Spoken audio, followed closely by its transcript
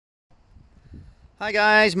Hi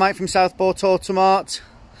guys, Mike from Southport Automart.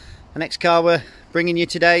 The next car we're bringing you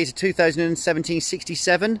today is a 2017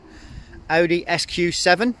 67 Audi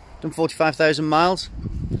SQ7, done 45,000 miles.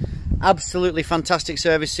 Absolutely fantastic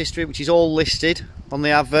service history, which is all listed on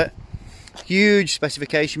the advert. Huge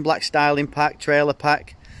specification, black styling pack, trailer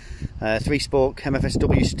pack, 3-spoke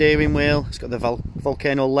MFSW steering wheel. It's got the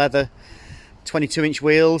Volcano leather, 22-inch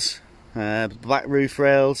wheels, black roof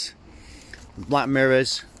rails, black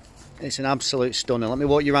mirrors. It's an absolute stunner. Let me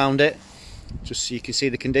walk you around it just so you can see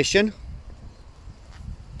the condition,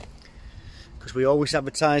 because we always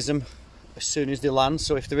advertise them as soon as they land.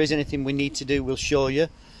 So if there is anything we need to do, we'll show you.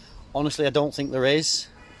 Honestly, I don't think there is.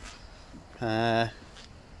 I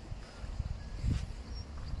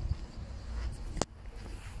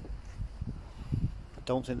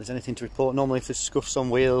don't think there's anything to report. Normally if there's scuffs on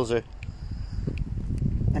wheels or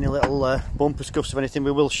any little bumper scuffs of anything,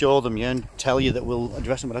 we will show them, and tell you that we'll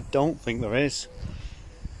address them, but I don't think there is.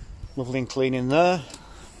 Lovely and clean in there.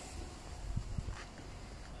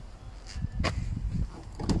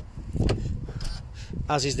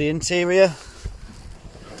 As is the interior.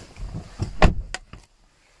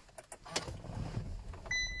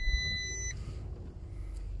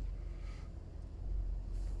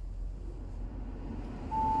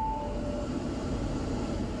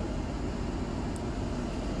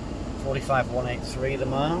 $45,183 the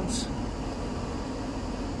miles.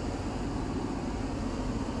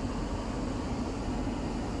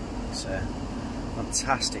 It's a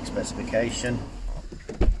fantastic specification.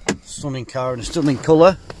 Stunning car and a stunning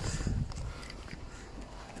colour.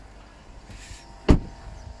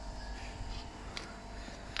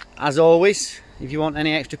 As always, if you want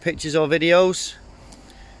any extra pictures or videos,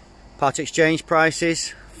 part exchange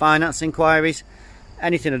prices, finance inquiries,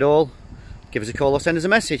 anything at all, give us a call or send us a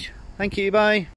message. Thank you, bye.